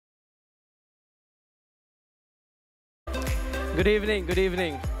Good evening, good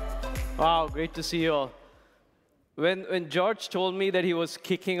evening. Wow, great to see you all. When George told me that he was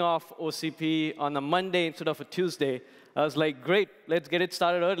kicking off OCP on a Monday instead of a Tuesday, I was like, great, let's get it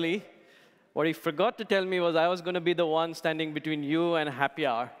started early. What he forgot to tell me was I was going to be the one standing between you and happy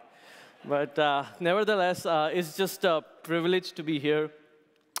hour. But nevertheless, it's just a privilege to be here.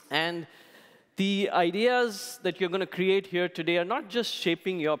 And the ideas that you're going to create here today are not just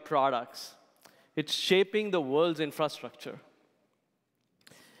shaping your products. It's shaping the world's infrastructure.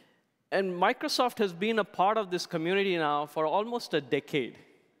 And Microsoft has been a part of this community now for almost a decade.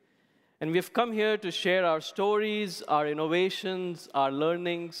 And we've come here to share our stories, our innovations, our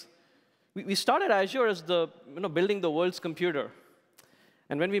learnings. We started Azure as building the world's computer.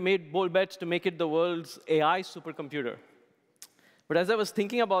 And when we made bold bets to make it the world's AI supercomputer. But as I was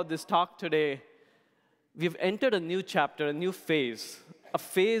thinking about this talk today, we've entered a new chapter, a new phase, a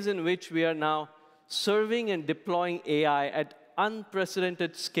phase in which we are now serving and deploying AI at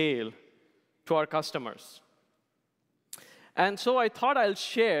unprecedented scale to our customers. And so I thought I'll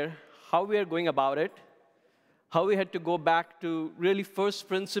share how we are going about it, how we had to go back to really first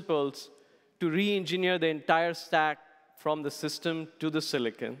principles to re-engineer the entire stack from the system to the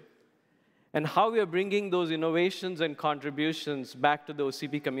silicon, and how we are bringing those innovations and contributions back to the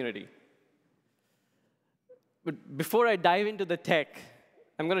OCP community. But before I dive into the tech,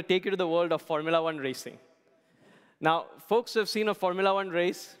 I'm going to take you to the world of Formula One racing. Now, folks who have seen a Formula One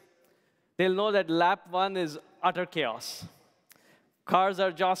race, they'll know that lap one is utter chaos. Cars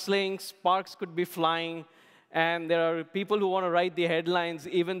are jostling, sparks could be flying, and there are people who want to write the headlines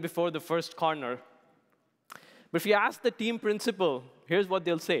even before the first corner. But if you ask the team principal, here's what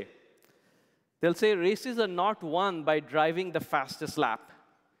they'll say. They'll say races are not won by driving the fastest lap.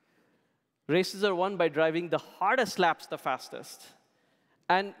 Races are won by driving the hardest laps the fastest.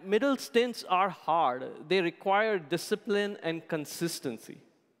 And middle stints are hard. They require discipline and consistency.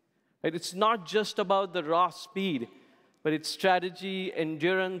 Right? It's not just about the raw speed, but it's strategy,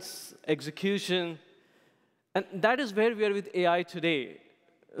 endurance, execution. And that is where we are with AI today.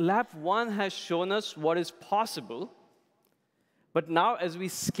 Lap 1 has shown us what is possible. But now, as we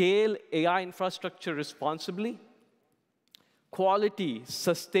scale AI infrastructure responsibly, quality,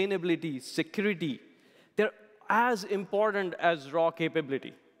 sustainability, security, they're as important as raw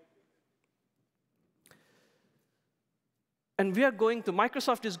capability. And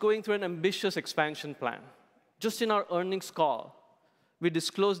Microsoft is going through an ambitious expansion plan. Just in our earnings call, we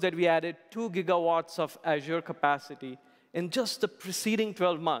disclosed that we added 2 gigawatts of Azure capacity in just the preceding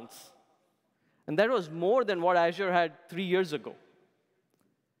 12 months. And that was more than what Azure had 3 years ago.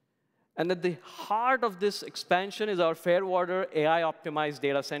 And at the heart of this expansion is our Fairwater AI-optimized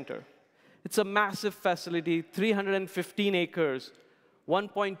data center. It's a massive facility, 315 acres,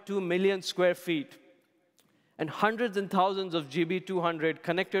 1.2 million square feet, and hundreds and thousands of GB200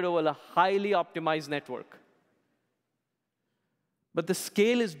 connected over a highly optimized network. But the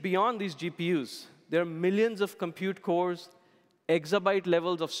scale is beyond these GPUs. There are millions of compute cores, exabyte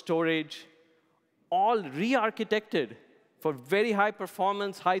levels of storage, all re-architected for very high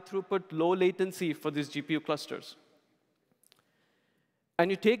performance, high throughput, low latency for these GPU clusters.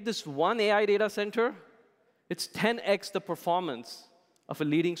 And you take this one AI data center, it's 10x the performance of a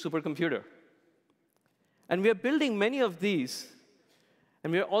leading supercomputer. And we are building many of these,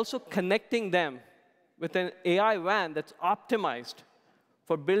 and we are also connecting them with an AI WAN that's optimized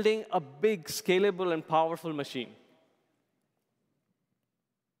for building a big, scalable, and powerful machine.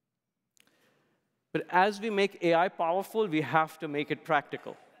 But as we make AI powerful, we have to make it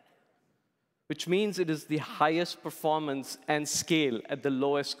practical, which means it is the highest performance and scale at the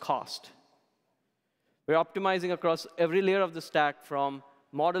lowest cost. We're optimizing across every layer of the stack, from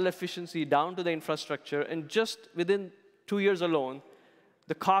model efficiency down to the infrastructure. And just within 2 years alone,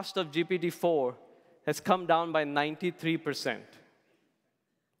 the cost of GPT-4 has come down by 93%.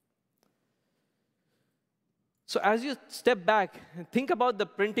 So as you step back and think about the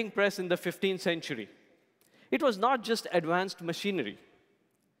printing press in the 15th century, it was not just advanced machinery.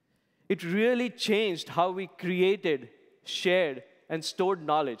 It really changed how we created, shared, and stored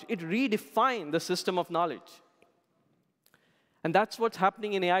knowledge. It redefined the system of knowledge. And that's what's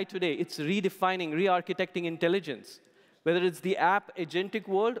happening in AI today. It's redefining, re-architecting intelligence, whether it's the app agentic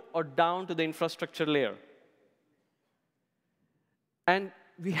world or down to the infrastructure layer. And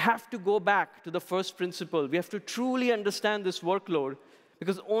we have to go back to the first principle. We have to truly understand this workload,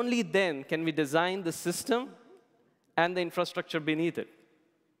 because only then can we design the system and the infrastructure beneath it.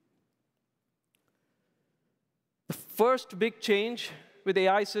 The first big change with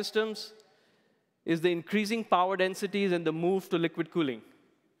AI systems is the increasing power densities and the move to liquid cooling.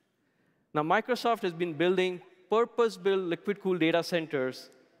 Now, Microsoft has been building purpose-built liquid-cooled data centers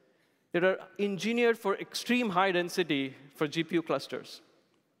that are engineered for extreme high density for GPU clusters.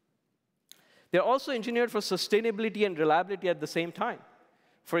 They're also engineered for sustainability and reliability at the same time.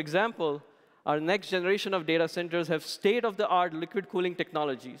 For example, our next generation of data centers have state-of-the-art liquid cooling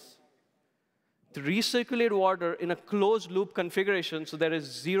technologies to recirculate water in a closed-loop configuration so there is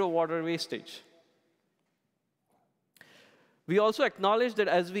zero water wastage. We also acknowledge that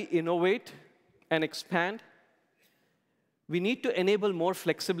as we innovate and expand, we need to enable more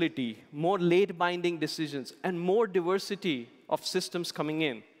flexibility, more late-binding decisions, and more diversity of systems coming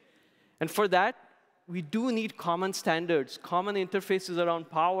in. And for that, we do need common standards, common interfaces around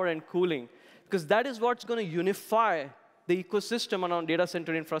power and cooling, because that is what's going to unify the ecosystem around data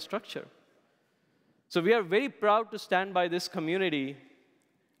center infrastructure. So we are very proud to stand by this community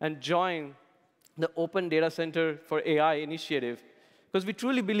and join the Open Data Center for AI initiative, because we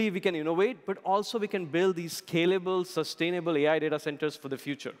truly believe we can innovate, but also we can build these scalable, sustainable AI data centers for the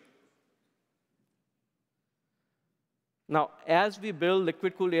future. Now, as we build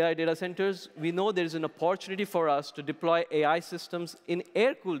liquid-cooled AI data centers, we know there is an opportunity for us to deploy AI systems in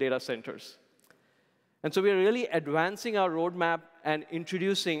air-cooled data centers. And so we are really advancing our roadmap and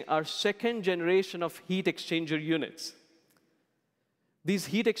introducing our second generation of heat exchanger units. These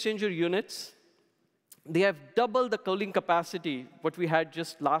heat exchanger units, they have double the cooling capacity what we had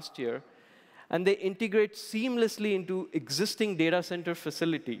just last year, and they integrate seamlessly into existing data center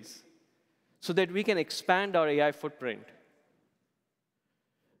facilities so that we can expand our AI footprint.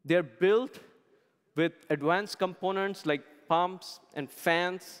 They're built with advanced components like pumps and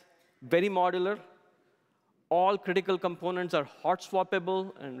fans, very modular. All critical components are hot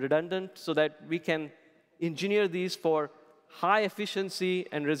swappable and redundant so that we can engineer these for high efficiency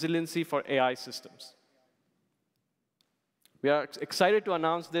and resiliency for AI systems. We are excited to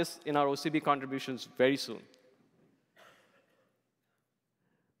announce this in our OCB contributions very soon.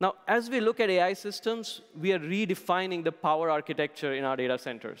 Now, as we look at AI systems, we are redefining the power architecture in our data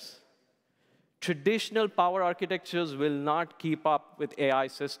centers. Traditional power architectures will not keep up with AI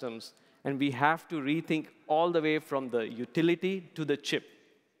systems, and we have to rethink all the way from the utility to the chip.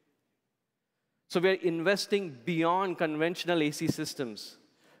 So we're investing beyond conventional AC systems.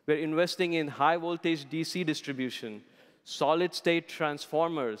 We're investing in high-voltage DC distribution, solid-state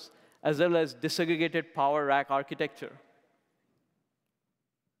transformers, as well as disaggregated power rack architecture.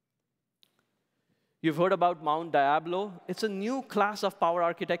 You've heard about Mount Diablo. It's a new class of power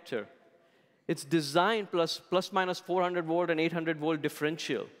architecture. It's design plus minus 400 volt and 800 volt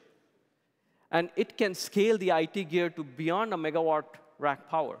differential. And it can scale the IT gear to beyond a megawatt rack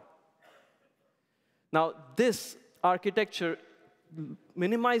power. Now, this architecture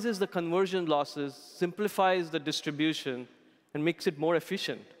minimizes the conversion losses, simplifies the distribution, and makes it more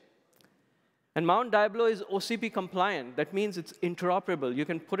efficient. And Mount Diablo is OCP compliant. That means it's interoperable. You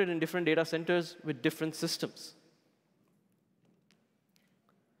can put it in different data centers with different systems.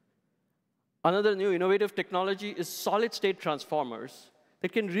 Another new innovative technology is solid-state transformers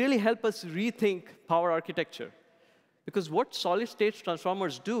that can really help us rethink power architecture. Because what solid-state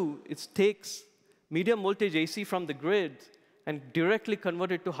transformers do is takes medium voltage AC from the grid and directly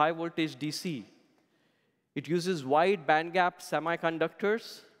convert it to high voltage DC. It uses wide bandgap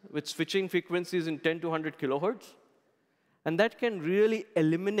semiconductors with switching frequencies in 10 to 100 kilohertz. And that can really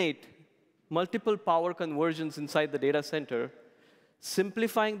eliminate multiple power conversions inside the data center,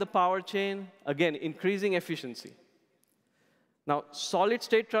 simplifying the power chain, again, increasing efficiency. Now,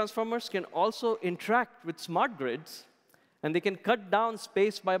 solid-state transformers can also interact with smart grids, and they can cut down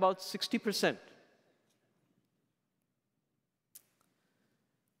space by about 60%.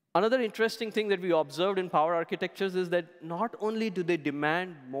 Another interesting thing that we observed in power architectures is that not only do they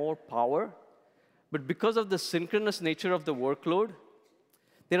demand more power, but because of the synchronous nature of the workload,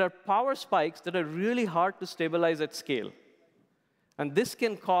 there are power spikes that are really hard to stabilize at scale. And this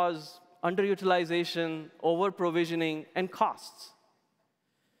can cause underutilization, over-provisioning, and costs.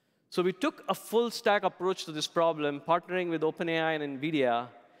 So we took a full-stack approach to this problem, partnering with OpenAI and NVIDIA,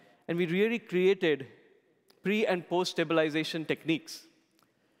 and we really created pre- and post-stabilization techniques.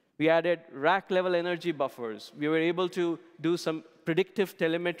 We added rack-level energy buffers. We were able to do some predictive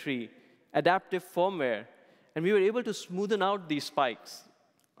telemetry, adaptive firmware, and we were able to smoothen out these spikes.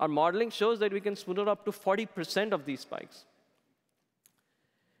 Our modeling shows that we can smoothen up to 40% of these spikes.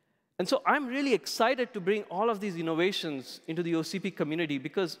 And so I'm really excited to bring all of these innovations into the OCP community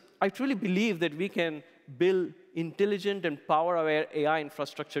because I truly believe that we can build intelligent and power-aware AI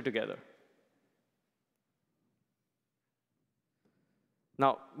infrastructure together.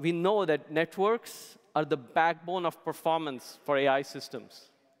 Now, we know that networks are the backbone of performance for AI systems.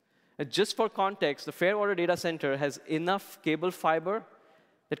 Just for context, the Fairwater data center has enough cable fiber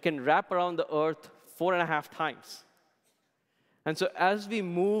that can wrap around the Earth 4.5 times. And so as we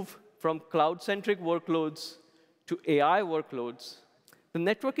move from cloud-centric workloads to AI workloads, the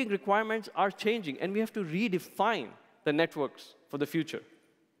networking requirements are changing, and we have to redefine the networks for the future.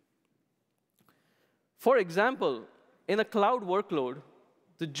 For example, in a cloud workload,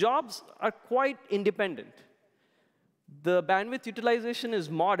 the jobs are quite independent. The bandwidth utilization is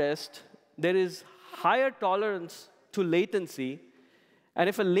modest. There is higher tolerance to latency. And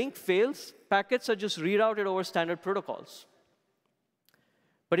if a link fails, packets are just rerouted over standard protocols.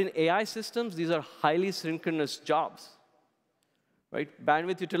 But in AI systems, these are highly synchronous jobs. Right?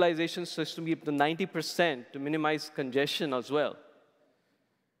 Bandwidth utilization has to be up to 90% to minimize congestion as well.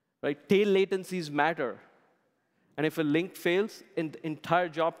 Right? Tail latencies matter. And if a link fails, the entire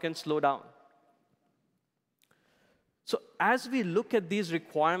job can slow down. So as we look at these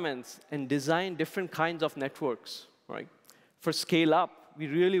requirements and design different kinds of networks, right? For scale up, we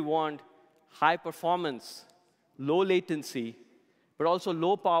really want high performance, low latency, but also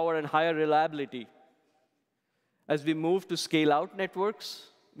low power and higher reliability. As we move to scale out networks,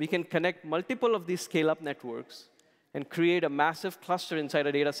 we can connect multiple of these scale up networks and create a massive cluster inside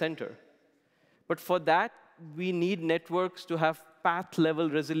a data center. But for that, we need networks to have path-level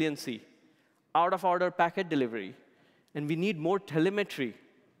resiliency, out-of-order packet delivery, and we need more telemetry,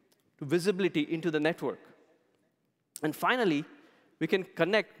 visibility into the network. And finally, we can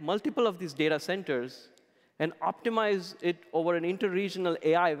connect multiple of these data centers and optimize it over an interregional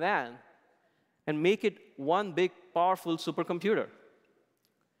AI WAN and make it one big, powerful supercomputer.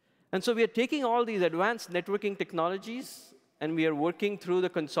 And so we are taking all these advanced networking technologies, and we are working through the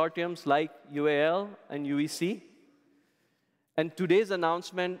consortiums like UAL and UEC. And today's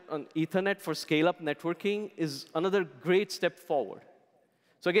announcement on Ethernet for scale-up networking is another great step forward.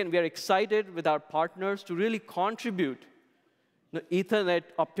 So again, we are excited with our partners to really contribute the Ethernet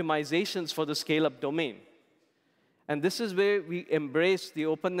optimizations for the scale-up domain. And this is where we embrace the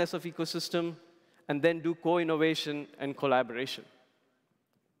openness of ecosystem and then do co-innovation and collaboration.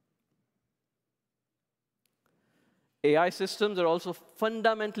 AI systems are also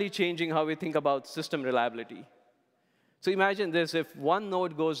fundamentally changing how we think about system reliability. So imagine this, if one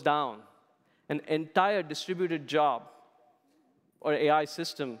node goes down, an entire distributed job or AI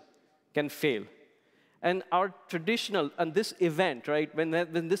system can fail. And our traditional, and this event, right,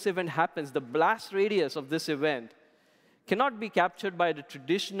 when this event happens, the blast radius of this event cannot be captured by the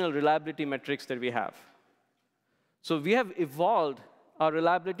traditional reliability metrics that we have. So we have evolved our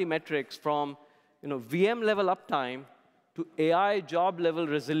reliability metrics from VM-level uptime to AI job-level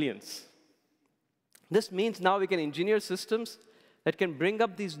resilience. This means now we can engineer systems that can bring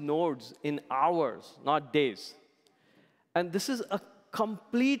up these nodes in hours, not days. And this is a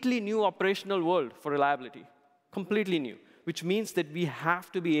completely new operational world for reliability, completely new, which means that we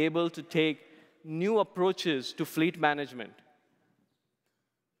have to be able to take new approaches to fleet management.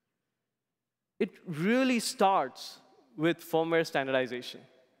 It really starts with firmware standardization.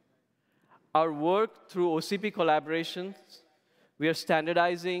 Our work through OCP collaborations, we are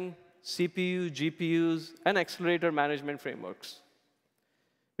standardizing CPU, GPUs, and accelerator management frameworks,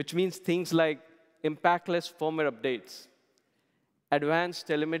 which means things like impactless firmware updates, advanced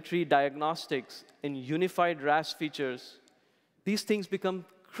telemetry diagnostics, and unified RAS features. These things become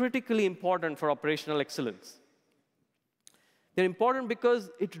critically important for operational excellence. They're important because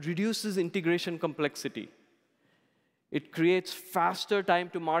it reduces integration complexity. It creates faster time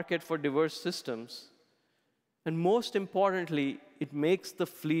to market for diverse systems. And most importantly, it makes the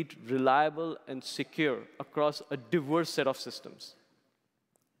fleet reliable and secure across a diverse set of systems.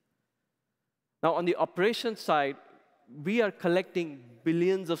 Now, on the operations side, we are collecting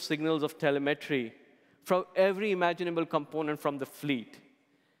billions of signals of telemetry from every imaginable component from the fleet.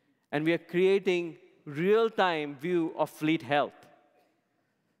 And we are creating real-time view of fleet health.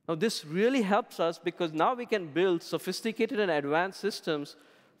 Now, this really helps us because now we can build sophisticated and advanced systems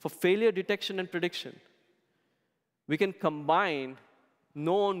for failure detection and prediction. We can combine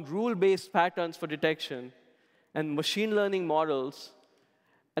known rule-based patterns for detection and machine learning models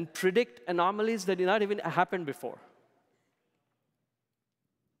and predict anomalies that did not even happen before.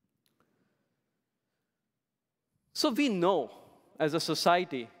 So we know, as a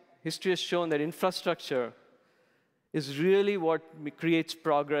society, history has shown that infrastructure is really what creates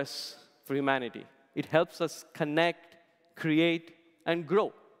progress for humanity. It helps us connect, create, and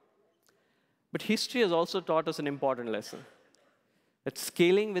grow. But history has also taught us an important lesson, that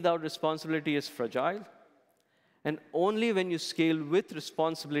scaling without responsibility is fragile, and only when you scale with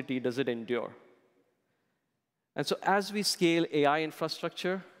responsibility does it endure. And so as we scale AI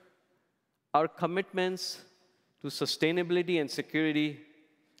infrastructure, our commitments to sustainability and security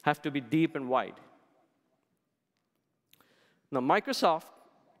have to be deep and wide. Now, Microsoft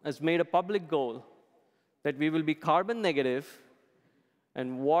has made a public goal that we will be carbon negative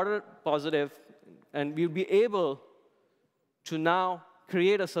and water positive, and we'll be able to now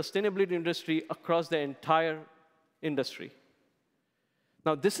create a sustainability industry across the entire industry.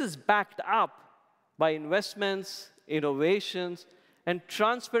 Now, this is backed up by investments, innovations, and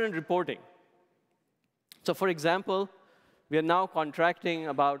transparent reporting. So, for example, we are now contracting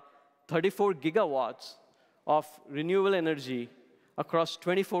about 34 gigawatts of renewable energy across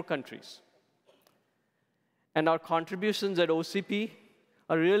 24 countries. And our contributions at OCP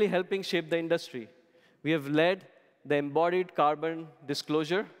are really helping shape the industry. We have led the embodied carbon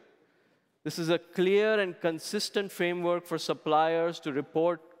disclosure. This is a clear and consistent framework for suppliers to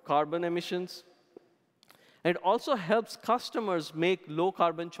report carbon emissions. And it also helps customers make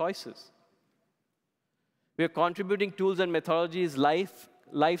low-carbon choices. We are contributing tools and methodologies,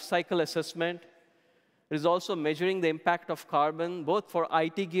 life cycle assessment. It is also measuring the impact of carbon, both for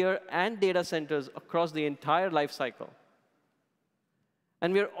IT gear and data centers across the entire life cycle.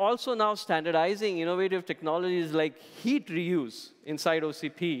 And we are also now standardizing innovative technologies like heat reuse inside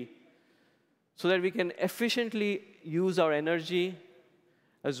OCP so that we can efficiently use our energy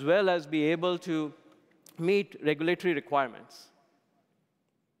as well as be able to meet regulatory requirements.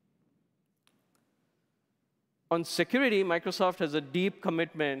 On security, Microsoft has a deep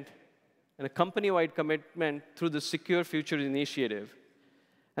commitment and a company-wide commitment through the Secure Futures initiative.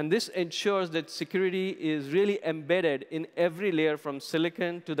 And this ensures that security is really embedded in every layer from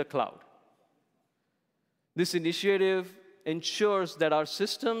silicon to the cloud. This initiative ensures that our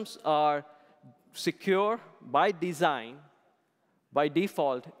systems are secure by design, by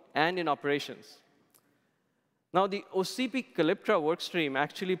default, and in operations. Now, the OCP Calyptra workstream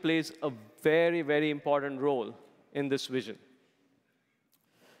actually plays a very, very important role in this vision.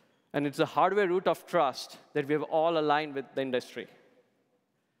 And it's a hardware root of trust that we have all aligned with the industry.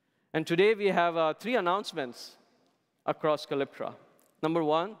 And today, we have 3 announcements across Calyptra. Number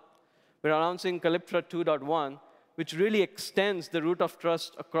 1, we're announcing Calyptra 2.1, which really extends the root of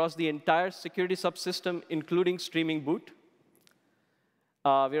trust across the entire security subsystem, including streaming boot.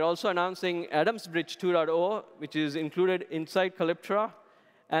 We're also announcing Adams Bridge 2.0, which is included inside Calyptra,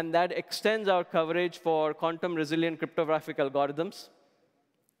 and that extends our coverage for quantum-resilient cryptographic algorithms.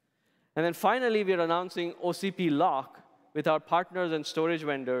 And then finally, we're announcing OCP Lock with our partners and storage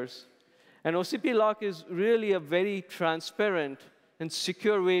vendors. And OCP Lock is really a very transparent and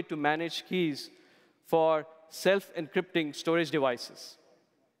secure way to manage keys for self-encrypting storage devices.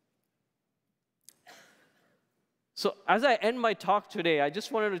 So as I end my talk today, I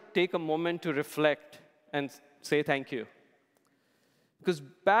just wanted to take a moment to reflect and say thank you. Because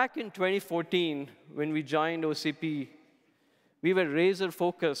back in 2014, when we joined OCP, we were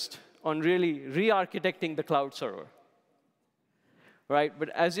razor-focused on really re-architecting the cloud server. Right? But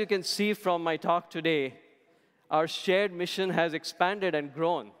as you can see from my talk today, our shared mission has expanded and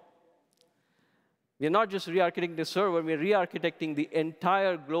grown. We're not just re-architecting the server, we're re-architecting the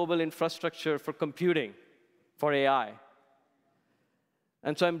entire global infrastructure for computing, for AI.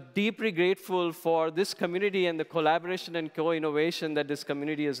 And so I'm deeply grateful for this community and the collaboration and co-innovation that this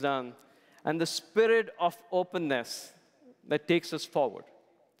community has done, and the spirit of openness that takes us forward.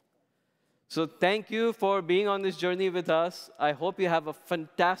 So thank you for being on this journey with us. I hope you have a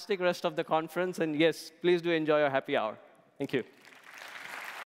fantastic rest of the conference. And yes, please do enjoy your happy hour. Thank you.